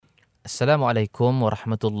Assalamualaikum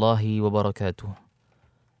warahmatullahi wabarakatuh.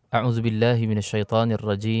 A'udzu billahi minasyaitonir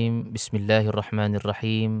rajim.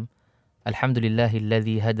 Bismillahirrahmanirrahim.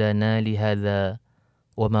 Alhamdulillahilladzi hadana li hadza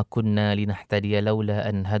wa ma kunna linahtadiya laula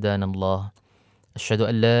an hadana Allah.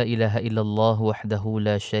 Asyhadu an la ilaha illallah wahdahu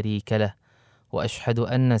la syarika lah wa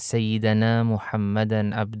asyhadu anna sayyidana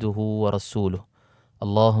Muhammadan abduhu wa rasuluh.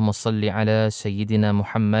 Allahumma salli ala sayyidina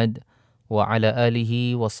Muhammad wa ala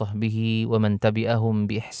alihi wa sahbihi wa man tabi'ahum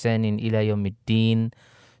bi ihsanin ila yaumiddin.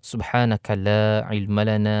 Subhanaka la ilma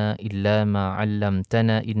lana illa ma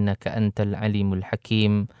 'allamtana innaka antal alimul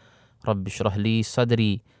hakim. Rabbi shrah li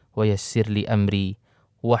sadri wa yassir li amri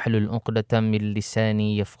wahlul 'uqdatam min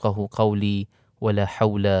lisani yafqahu qawli wa la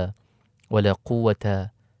hawla wa la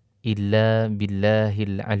quwwata illa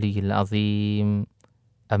billahil aliyyil azim.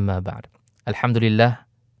 Amma ba'd. Alhamdulillah,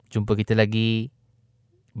 jumpa kita lagi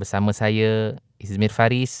bersama saya Izmir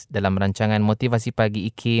Fareez dalam rancangan Motivasi Pagi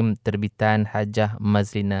IKIM terbitan Hajah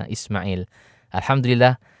Mazlina Ismail.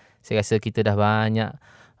 Alhamdulillah, saya rasa kita dah banyak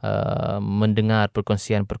mendengar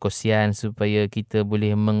perkongsian-perkongsian supaya kita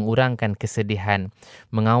boleh mengurangkan kesedihan,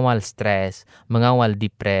 mengawal stres, mengawal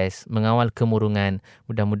depres, mengawal kemurungan.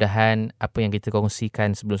 Mudah-mudahan apa yang kita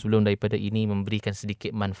kongsikan sebelum-sebelum daripada ini memberikan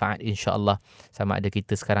sedikit manfaat, insya-Allah. Sama ada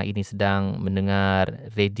kita sekarang ini sedang mendengar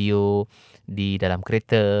radio di dalam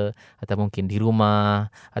kereta, atau mungkin di rumah,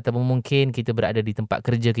 ataupun mungkin kita berada di tempat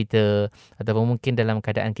kerja kita, ataupun mungkin dalam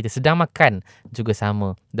keadaan kita sedang makan juga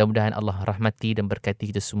sama. Mudah-mudahan Allah rahmati dan berkati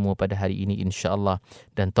kita semua pada hari ini, insya-Allah.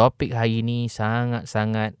 Dan topik hari ini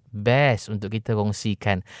sangat-sangat best untuk kita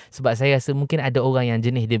kongsikan, sebab saya rasa mungkin ada orang yang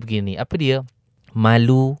jenis dia begini. Apa dia?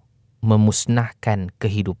 Malu memusnahkan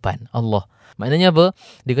kehidupan. Allah. Maknanya apa?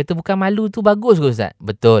 Dia kata bukan malu tu bagus ke Ustaz?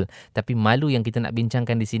 Betul. Tapi malu yang kita nak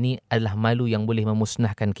bincangkan di sini adalah malu yang boleh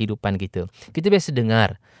memusnahkan kehidupan kita. Kita biasa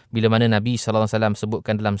dengar bila mana Nabi SAW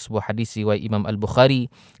sebutkan dalam sebuah hadis riwayat Imam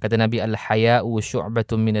Al-Bukhari, kata Nabi, al-haya'u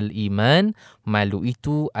syu'batun minal iman. Malu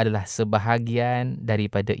itu adalah sebahagian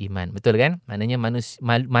daripada iman. Betul kan? Maknanya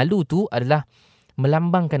malu tu adalah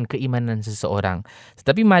melambangkan keimanan seseorang.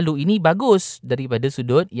 Tetapi malu ini bagus daripada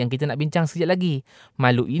sudut yang kita nak bincang sekejap lagi.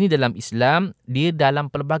 Malu ini dalam Islam, dia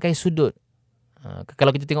dalam pelbagai sudut.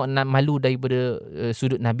 Kalau kita tengok malu daripada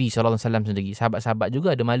sudut Nabi SAW sendiri, sahabat-sahabat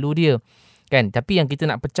juga ada malu dia, kan? Tapi yang kita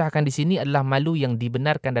nak pecahkan di sini adalah malu yang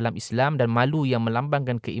dibenarkan dalam Islam dan malu yang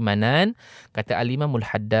melambangkan keimanan. Kata Al-Imamul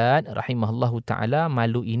Haddad rahimahullahu ta'ala,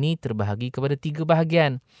 malu ini terbahagi kepada 3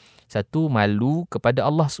 bahagian. Satu, malu kepada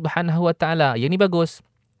Allah Subhanahu Wa Ta'ala. Yang ni bagus.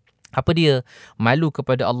 Apa dia? Malu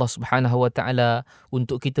kepada Allah Subhanahu Wa Ta'ala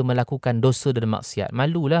untuk kita melakukan dosa dan maksiat.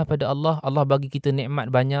 Malulah pada Allah. Allah bagi kita nikmat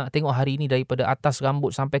banyak. Tengok hari ini daripada atas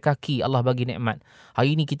rambut sampai kaki Allah bagi nikmat.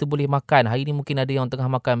 Hari ini kita boleh makan. Hari ini mungkin ada yang tengah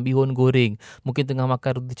makan bihun goreng. Mungkin tengah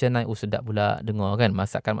makan roti canai. Oh, sedap pula dengar kan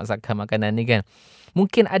masakan-masakan makanan ni kan.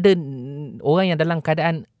 Mungkin ada orang yang dalam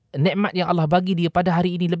keadaan nikmat yang Allah bagi dia pada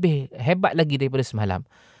hari ini lebih hebat lagi daripada semalam.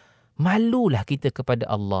 Malulah kita kepada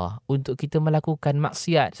Allah untuk kita melakukan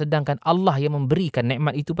maksiat sedangkan Allah yang memberikan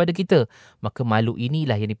nikmat itu pada kita. Maka malu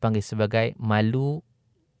inilah yang dipanggil sebagai malu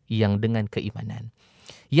yang dengan keimanan.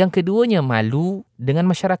 Yang keduanya, malu dengan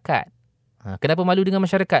masyarakat. Kenapa malu dengan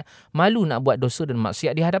masyarakat? Malu nak buat dosa dan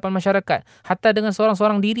maksiat di hadapan masyarakat. Hatta dengan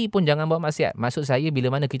seorang-seorang diri pun jangan buat maksiat. Maksud saya, bila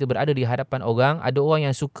mana kita berada di hadapan orang, ada orang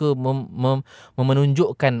yang suka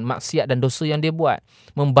menunjukkan maksiat dan dosa yang dia buat,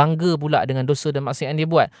 membangga pula dengan dosa dan maksiat yang dia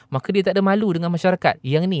buat, maka dia tak ada malu dengan masyarakat.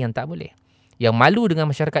 Yang ni yang tak boleh. Yang malu dengan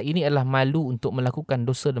masyarakat ini adalah malu untuk melakukan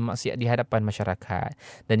dosa dan maksiat di hadapan masyarakat.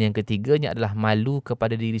 Dan yang ketiganya adalah malu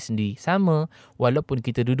kepada diri sendiri. Sama, walaupun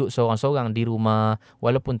kita duduk seorang-seorang di rumah,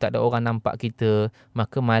 walaupun tak ada orang nampak kita,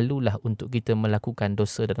 maka malulah untuk kita melakukan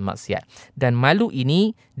dosa dan maksiat. Dan malu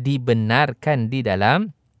ini dibenarkan di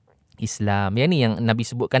dalam Islam. Yang ni yang Nabi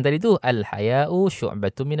sebutkan tadi tu, al-haya'u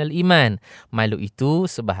syu'batun minal iman. Malu itu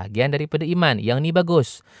sebahagian daripada iman. Yang ni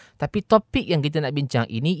bagus. Tapi topik yang kita nak bincang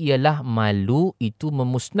ini ialah malu itu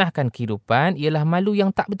memusnahkan kehidupan, ialah malu yang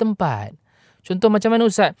tak bertempat. Contoh macam mana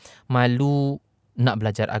Ustaz? Malu nak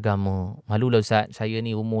belajar agama. Malulah Ustaz, saya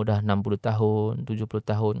ni umur dah 60 tahun, 70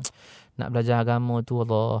 tahun. Nak belajar agama tu,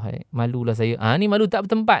 Allah, malulah saya. Ni malu tak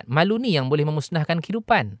bertempat. Malu ni yang boleh memusnahkan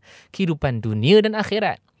kehidupan. Kehidupan dunia dan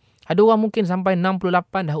akhirat. Ada orang mungkin sampai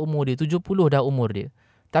 68 dah umur dia, 70 dah umur dia.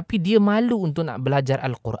 Tapi dia malu untuk nak belajar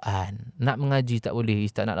Al-Quran. Nak mengaji tak boleh.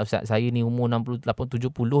 Tak nak, Ustaz, saya ni umur 68,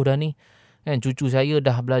 70 dah ni. Kan, cucu saya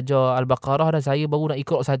dah belajar Al-Baqarah dah, saya baru nak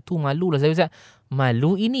Iqra' 1. Malulah saya, Ustaz.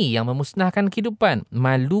 Malu ini yang memusnahkan kehidupan.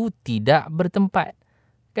 Malu tidak bertempat.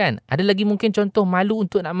 Kan? Ada lagi mungkin contoh malu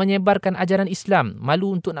untuk nak menyebarkan ajaran Islam,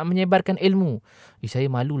 malu untuk nak menyebarkan ilmu. Saya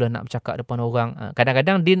malulah nak bercakap depan orang.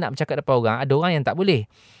 Kadang-kadang dia nak bercakap depan orang, ada orang yang tak boleh.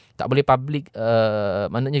 tak boleh public,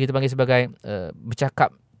 maknanya kita panggil sebagai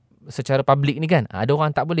bercakap secara publik ni kan. Ada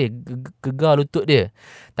orang tak boleh gegar lutut dia.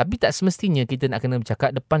 Tapi tak semestinya kita nak kena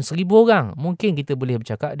bercakap depan 1,000 orang. Mungkin kita boleh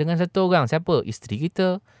bercakap dengan satu orang. Siapa? Isteri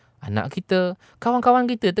kita, anak kita, kawan-kawan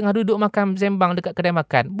kita tengah duduk makan sembang dekat kedai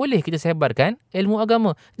makan. Boleh kita sebarkan ilmu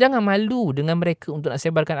agama. Jangan malu dengan mereka untuk nak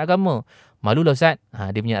sebarkan agama. Malulah Ustaz.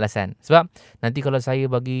 Dia punya alasan. Sebab nanti kalau saya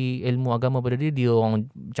bagi ilmu agama pada dia, dia orang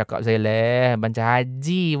cakap saya bancah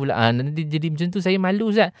haji pula. Nanti jadi macam tu, saya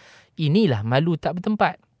malu Ustaz. Inilah malu tak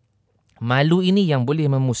bertempat. Malu ini yang boleh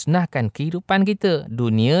memusnahkan kehidupan kita,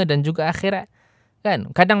 dunia dan juga akhirat.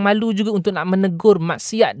 Kan? Kadang malu juga untuk nak menegur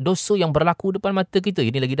maksiat, dosa yang berlaku depan mata kita.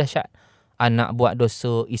 Ini lagi dahsyat. Anak buat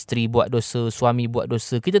dosa, isteri buat dosa, suami buat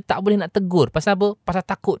dosa. Kita tak boleh nak tegur. Pasal apa? Pasal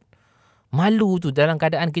takut. Malu tu dalam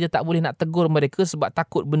keadaan kita tak boleh nak tegur mereka sebab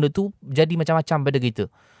takut benda tu jadi macam-macam pada kita.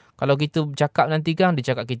 Kalau kita bercakap nanti kan,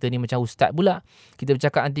 dia cakap kita ni macam ustaz pula. Kita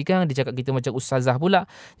bercakap nanti kan, dia cakap kita macam ustazah pula.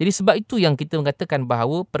 Jadi sebab itu yang kita mengatakan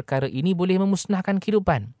bahawa perkara ini boleh memusnahkan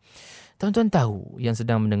kehidupan. Tuan-tuan tahu yang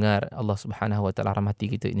sedang mendengar, Allah Subhanahu Wa Taala rahmati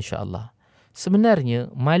kita insya-Allah.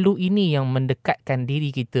 Sebenarnya malu ini yang mendekatkan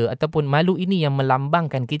diri kita ataupun malu ini yang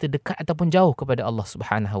melambangkan kita dekat ataupun jauh kepada Allah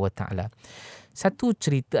Subhanahu Wa Taala. Satu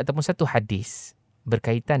cerita ataupun satu hadis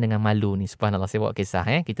berkaitan dengan malu ni, subhanallah, saya bawa kisah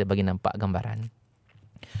kita bagi nampak gambaran.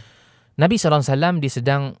 Nabi SAW dia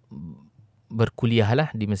sedang berkuliah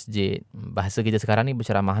lah di masjid. Bahasa kita sekarang ni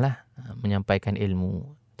berceramah lah, menyampaikan ilmu.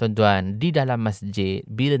 Tuan-tuan, di dalam masjid,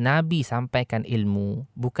 bila Nabi sampaikan ilmu,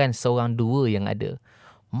 bukan seorang dua yang ada.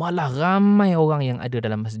 Malah ramai orang yang ada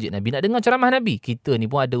dalam masjid Nabi nak dengar ceramah Nabi. Kita ni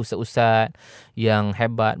pun ada ustaz-ustaz yang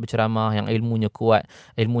hebat berceramah, yang ilmunya kuat,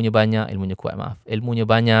 ilmunya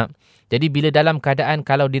banyak. Jadi bila dalam keadaan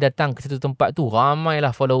kalau dia datang ke satu tempat tu,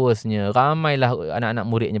 ramailah followersnya, ramailah anak-anak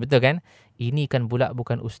muridnya, betul kan? Ini kan pula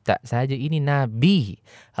bukan ustaz saja, ini Nabi,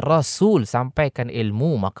 Rasul sampaikan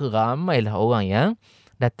ilmu, maka ramailah orang yang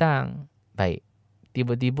datang. Baik,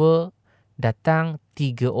 tiba-tiba datang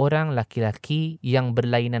 3 orang laki-laki yang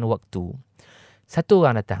berlainan waktu. Satu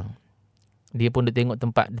orang datang. Dia pun dia tengok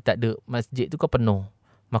tempat dia tak ada, masjid tu kan penuh.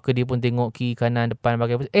 Maka dia pun tengok kiri kanan depan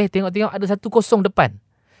bahagian. Tengok ada 1 kosong depan.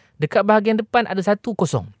 Dekat bahagian depan ada 1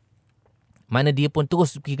 kosong. Mana dia pun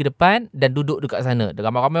terus pergi ke depan dan duduk dekat sana.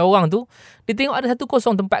 Ramai-ramai orang tu, dia tengok ada 1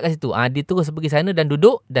 kosong tempat kat situ. Dia terus pergi sana dan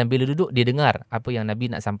duduk, dan bila duduk dia dengar apa yang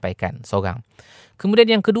Nabi nak sampaikan seorang.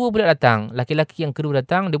 Kemudian yang kedua pula datang. Laki-laki yang kedua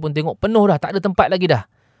datang, dia pun tengok penuh dah, tak ada tempat lagi dah.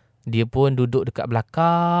 Dia pun duduk dekat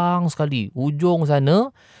belakang sekali, ujung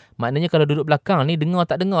sana. Maknanya kalau duduk belakang ni, dengar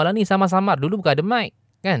tak dengar lah ni, samar-samar. Dulu bukan ada mic.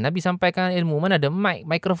 Kan, Nabi sampaikan ilmu, mana ada mic,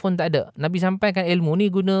 mikrofon tak ada. Nabi sampaikan ilmu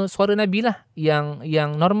ni guna suara Nabi lah, yang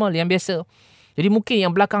normal, yang biasa. Jadi mungkin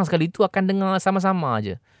yang belakang sekali tu akan dengar sama-sama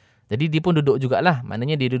aje. Jadi dia pun duduk jugalah.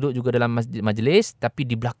 Maknanya dia duduk juga dalam majlis, tapi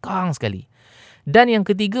di belakang sekali. Dan yang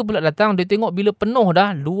ketiga pula datang, dia tengok bila penuh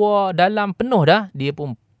dah, luar dalam penuh dah, dia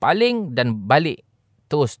pun paling dan balik.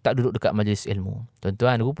 Terus tak duduk dekat majlis ilmu.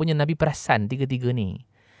 Tuan-tuan, rupanya Nabi perasan 3-3 ni.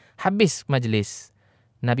 Habis majlis,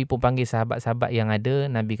 Nabi pun panggil sahabat-sahabat yang ada.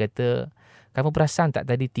 Nabi kata, kamu perasan tak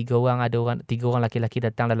tadi 3 orang laki-laki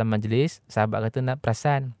datang dalam majlis? Sahabat kata, nak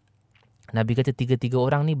perasan. Nabi kata 3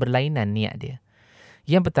 orang ni berlainan niat dia.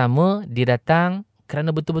 Yang pertama, dia datang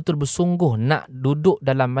kerana betul-betul bersungguh nak duduk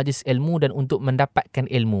dalam majlis ilmu dan untuk mendapatkan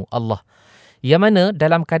ilmu Allah. Yang mana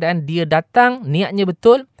dalam keadaan dia datang, niatnya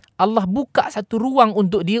betul, Allah buka satu ruang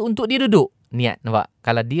untuk dia duduk. Niat, nampak?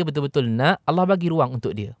 Kalau dia betul-betul nak, Allah bagi ruang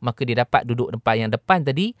untuk dia. Maka dia dapat duduk tempat yang depan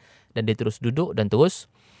tadi, dan dia terus duduk dan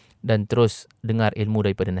terus dengar ilmu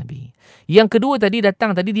daripada Nabi. Yang kedua tadi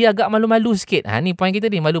datang, tadi dia agak malu-malu sikit. Ni poin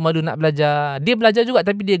kita ni, malu-malu nak belajar. Dia belajar juga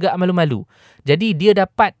tapi dia agak malu-malu. Jadi dia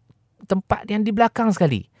dapat tempat yang di belakang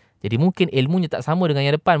sekali. Jadi mungkin ilmunya tak sama dengan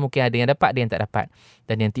yang depan, mungkin ada yang dapat, ada yang tak dapat.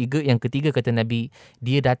 Dan yang ketiga kata Nabi,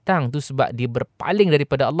 dia datang tu sebab dia berpaling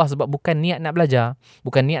daripada Allah, sebab bukan niat nak belajar,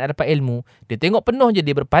 bukan niat nak dapat ilmu. Dia tengok penuh je,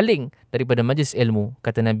 dia berpaling daripada majlis ilmu.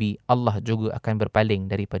 Kata Nabi, Allah juga akan berpaling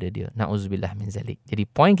daripada dia. Na'udzubillah min zalik. Jadi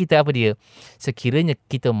poin kita apa dia? Sekiranya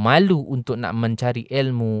kita malu untuk nak mencari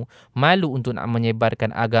ilmu, malu untuk nak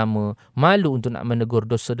menyebarkan agama, malu untuk nak menegur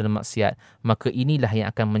dosa dan maksiat, maka inilah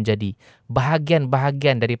yang akan menjadi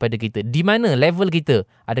bahagian-bahagian daripada kita. Di mana level kita?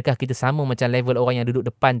 Adakah kita sama macam level orang yang duduk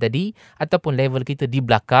depan tadi, ataupun level kita di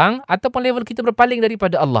belakang, ataupun level kita berpaling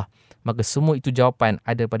daripada Allah? Maka semua itu jawapan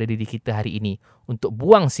ada pada diri kita hari ini, untuk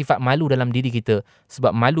buang sifat malu dalam diri kita,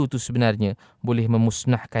 sebab malu itu sebenarnya boleh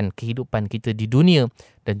memusnahkan kehidupan kita di dunia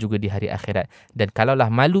dan juga di hari akhirat. Dan kalaulah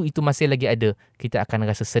malu itu masih lagi ada, kita akan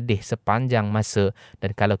rasa sedih sepanjang masa.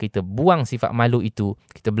 Dan kalau kita buang sifat malu itu,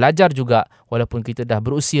 kita belajar juga, walaupun kita dah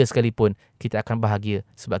berusia sekalipun, kita akan bahagia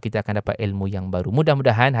sebab sebab kita akan dapat ilmu yang baru.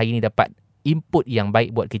 Mudah-mudahan hari ini dapat input yang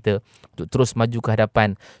baik buat kita untuk terus maju ke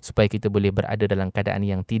hadapan supaya kita boleh berada dalam keadaan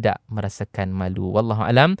yang tidak merasakan malu. Wallahu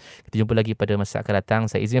alam. Kita jumpa lagi pada masa akan datang.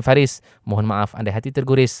 Saya Izmir Fareez. Mohon maaf andai hati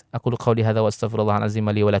terguris. Aku qauli hadza wa astaghfirullahalazim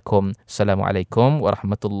li wa lakum. Assalamualaikum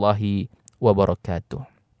warahmatullahi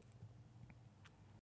wabarakatuh.